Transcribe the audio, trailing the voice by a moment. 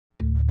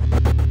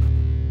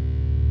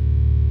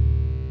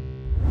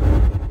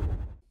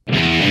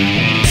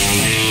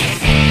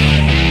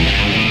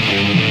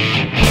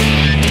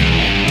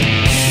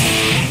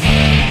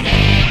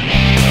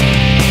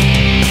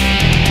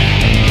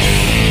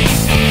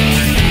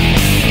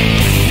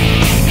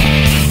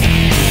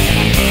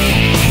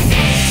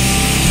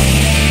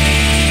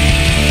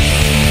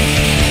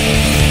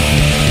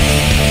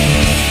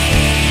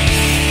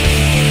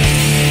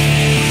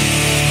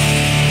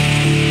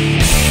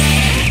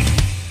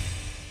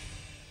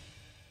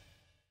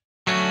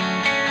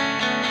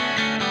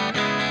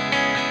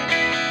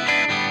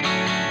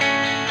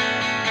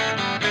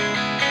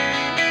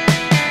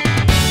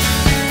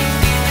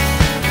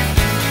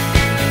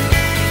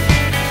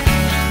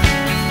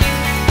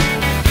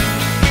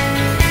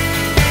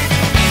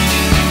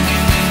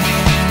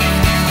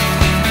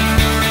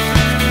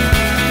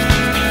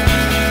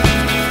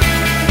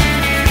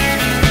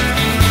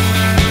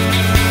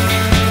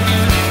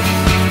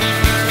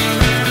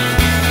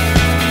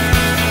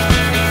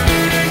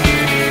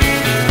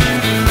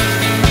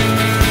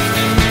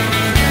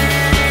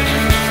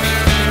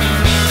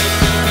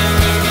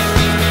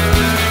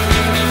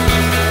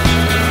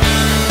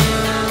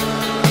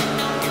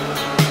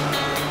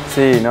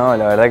Sí, no,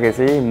 la verdad que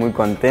sí, muy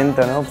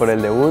contento, ¿no?, por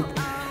el debut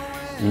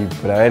y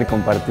por haber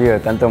compartido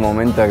tantos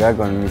momentos acá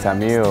con mis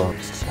amigos,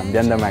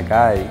 cambiándome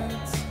acá, y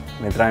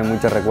me traen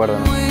muchos recuerdos,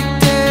 ¿no?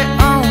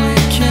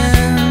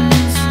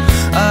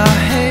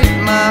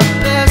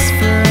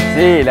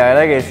 Sí, la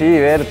verdad que sí,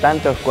 ver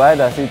tantos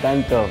cuadros así,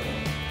 tantos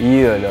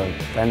ídolos,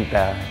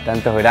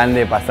 tantos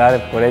grandes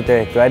pasar por este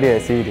vestuario y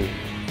decir,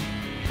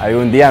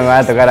 algún día me va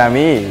a tocar a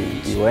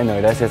mí, y bueno,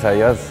 gracias a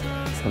Dios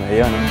se me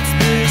dio, ¿no?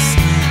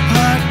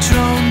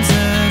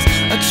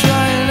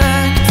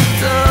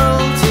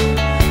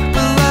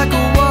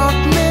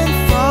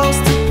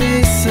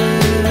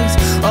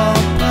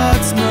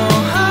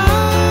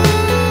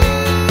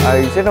 A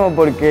Guillermo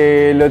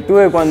porque lo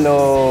tuve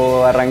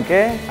cuando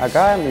arranqué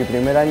acá, mi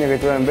primer año que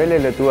estuve en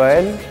Vélez lo tuve a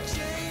él.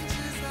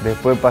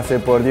 Después pasé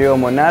por Diego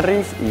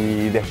Monarris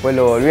y después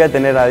lo volví a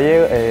tener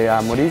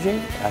a Morisi,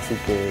 así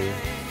que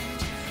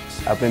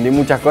aprendí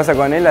muchas cosas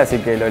con él, así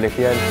que lo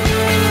elegí a él.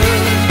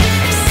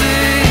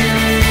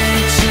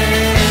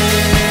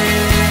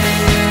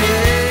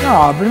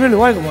 No, en primer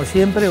lugar, como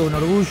siempre, un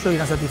orgullo y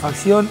una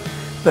satisfacción,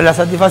 pero la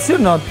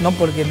satisfacción no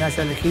porque me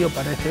haya elegido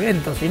para este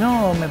evento,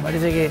 sino me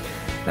parece que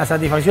la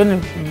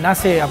satisfacción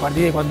nace a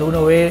partir de cuando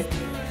uno ve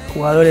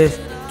jugadores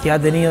que ha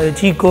tenido de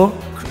chico,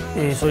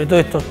 sobre todo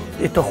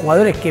estos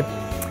jugadores que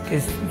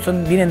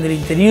vienen del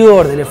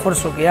interior, del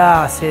esfuerzo que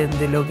hacen,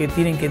 de lo que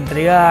tienen que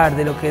entregar,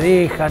 de lo que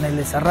dejan, el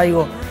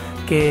desarraigo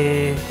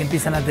que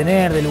empiezan a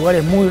tener, de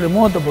lugares muy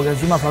remotos, porque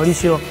encima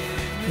Fabricio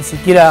ni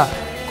siquiera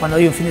cuando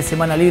hay un fin de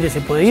semana libre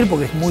se puede ir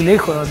porque es muy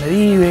lejos de donde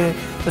vive,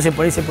 entonces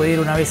por ahí se puede ir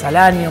una vez al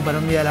año para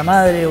un día de la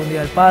madre, un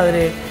día del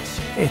padre.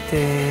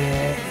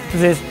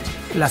 Entonces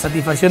la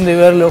satisfacción de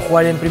verlo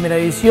jugar en primera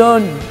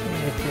división,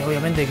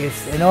 obviamente que es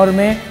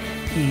enorme,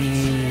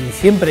 y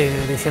siempre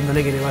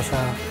deseándole que le vaya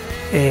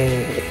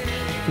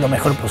lo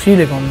mejor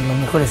posible, con los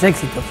mejores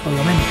éxitos,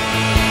 obviamente.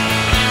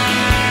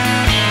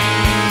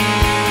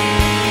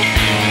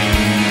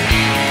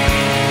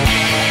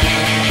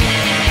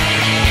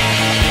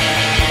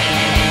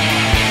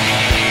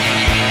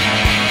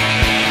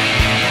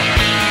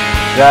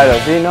 Claro,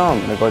 sí, no,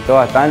 me costó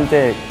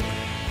bastante.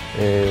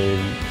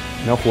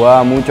 No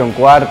jugaba mucho en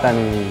cuarta,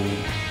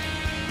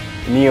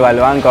 ni iba al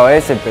banco a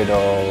veces, pero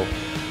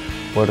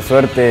por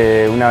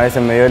suerte una vez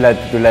me dio la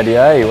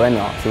titularidad y bueno,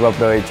 supe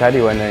aprovechar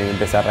y bueno,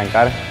 empecé a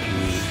arrancar.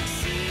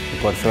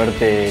 Y por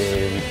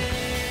suerte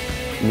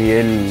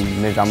Miguel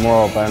me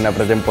llamó para una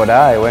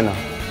pretemporada y bueno,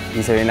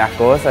 hice bien las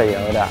cosas y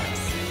ahora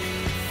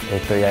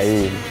estoy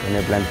ahí con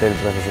el plantel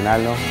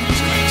profesional, ¿no?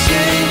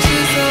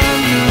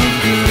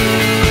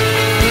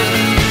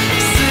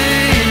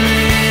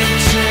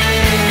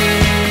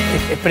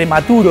 Es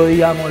prematuro,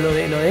 digamos, lo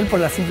de él por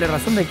la simple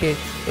razón de que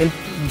él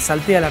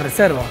saltea la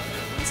reserva.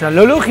 O sea,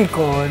 lo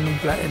lógico en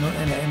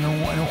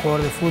un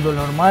jugador de fútbol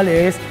normal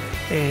es,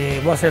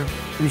 vos hacer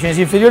divisiones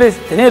inferiores,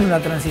 tener una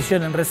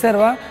transición en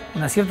reserva,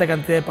 una cierta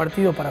cantidad de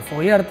partidos para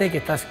foguearte, que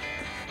estás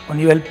a un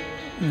nivel,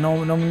 no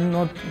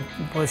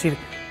puedo decir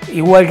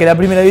igual que la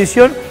primera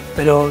división,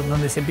 pero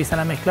donde se empiezan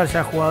a mezclar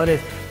ya jugadores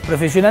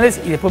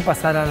profesionales y después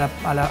pasar a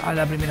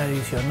la primera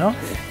división, ¿no?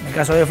 En el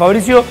caso de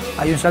Fabricio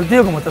hay un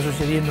salteo, como está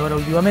sucediendo ahora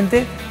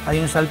últimamente, hay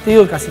un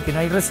salteo, casi que no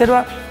hay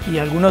reserva y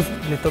a algunos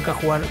les toca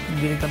jugar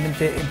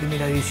directamente en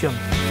primera división.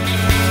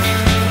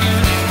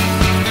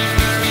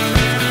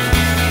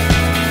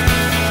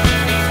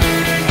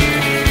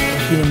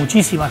 Tiene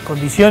muchísimas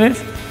condiciones,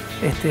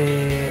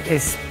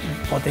 es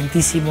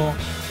potentísimo,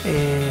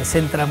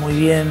 centra muy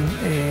bien,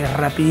 es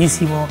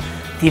rapidísimo,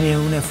 tiene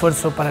un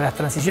esfuerzo para las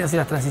transiciones, hace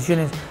las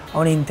transiciones a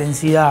una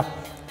intensidad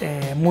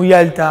muy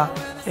alta,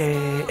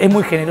 es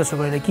muy generoso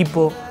con el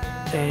equipo,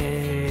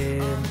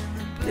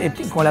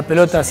 con la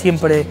pelota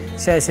siempre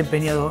se ha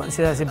desempeñado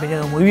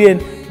muy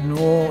bien,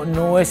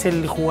 no es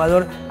el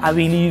jugador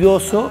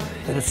habilidoso,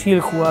 pero sí el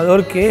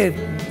jugador que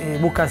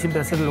busca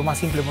siempre hacer lo más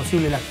simple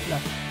posible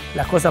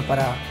las cosas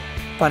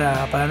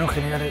para no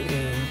generar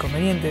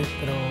inconvenientes.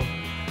 Pero...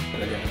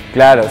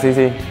 Claro, sí,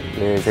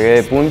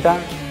 llegué de punta,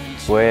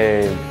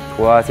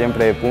 jugaba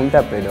siempre de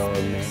punta, pero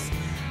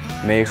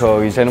me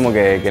dijo Guillermo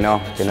que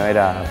no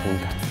era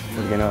punta,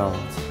 porque no,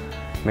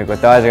 me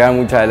costaba llegar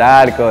mucho al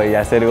arco y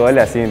hacer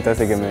goles así,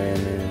 entonces que me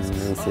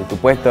dice, tu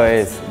puesto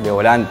es de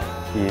volante,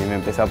 y me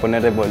empezó a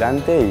poner de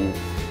volante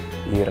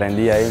y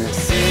rendí ahí.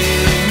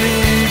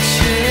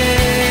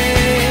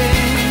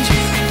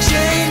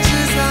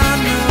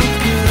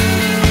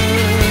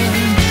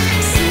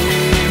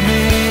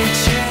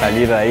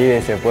 Salir de ahí, de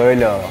ese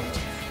pueblo,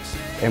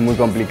 es muy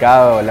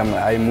complicado,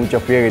 hay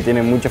muchos pibes que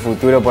tienen mucho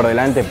futuro por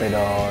delante, pero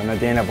no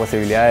tienen la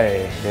posibilidad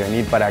de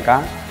venir para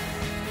acá.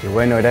 Y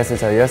bueno,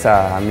 gracias a Dios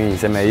a mí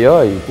se me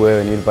dio y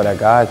pude venir para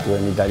acá, estuve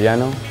en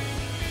italiano.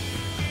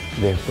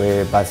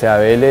 Después pasé a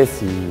Vélez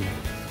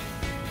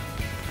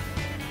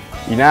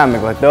y nada, me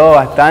costó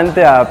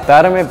bastante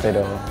adaptarme,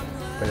 pero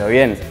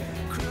bien.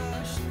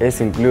 Es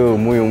un club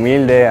muy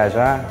humilde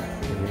allá,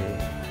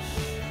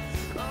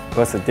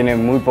 tiene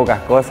muy pocas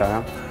cosas,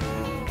 ¿no?,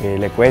 que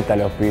le cuesta a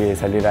los pibes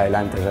salir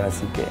adelante allá,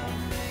 así que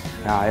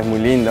nada, es muy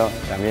lindo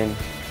también,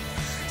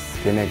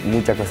 tiene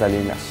muchas cosas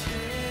lindas.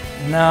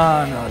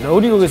 No, lo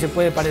único que se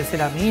puede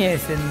parecer a mí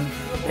es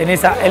en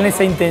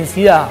esa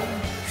intensidad.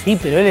 Sí,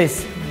 pero él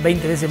es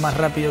 20 veces más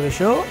rápido que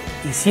yo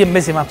y 100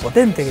 veces más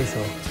potente que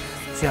yo.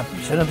 O sea,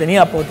 yo no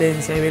tenía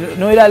potencia,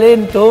 no era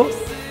lento.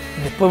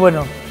 Después,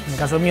 bueno, en el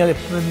caso mío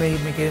después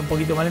me quedé un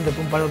poquito más lento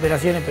por un par de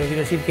operaciones, pero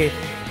quiero decir que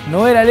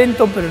no era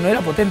lento, pero no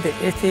era potente.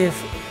 Este es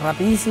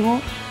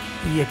rapidísimo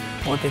y es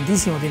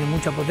potentísimo, tiene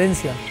mucha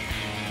potencia.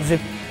 Entonces,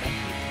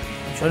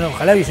 yo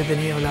ojalá hubiese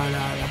tenido la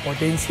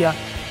potencia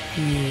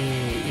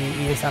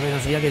y esa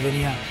velocidad que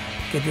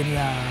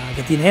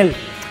tiene él.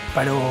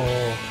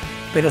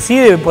 Pero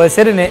sí puede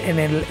ser en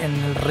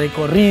el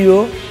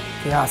recorrido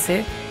que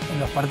hace en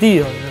los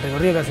partidos,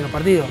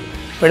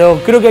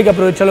 Pero creo que hay que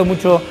aprovecharlo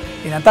mucho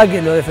en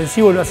ataque. Lo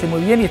defensivo lo hace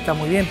muy bien y está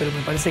muy bien, pero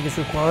me parece que es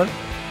un jugador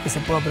que se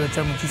puede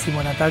aprovechar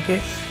muchísimo en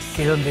ataque,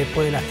 que es donde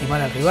puede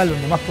lastimar al rival,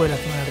 donde más puede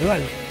lastimar al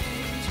rival.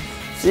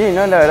 Sí,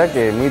 no, la verdad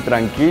que muy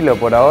tranquilo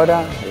por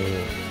ahora.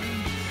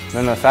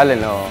 No nos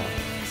salen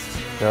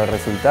los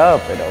resultados,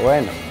 pero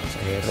bueno,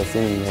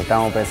 recién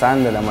estamos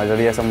empezando, la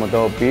mayoría somos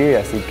todos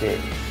pibes, así que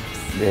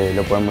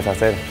lo podemos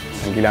hacer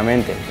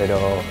tranquilamente, pero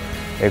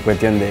es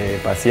cuestión de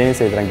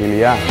paciencia y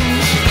tranquilidad.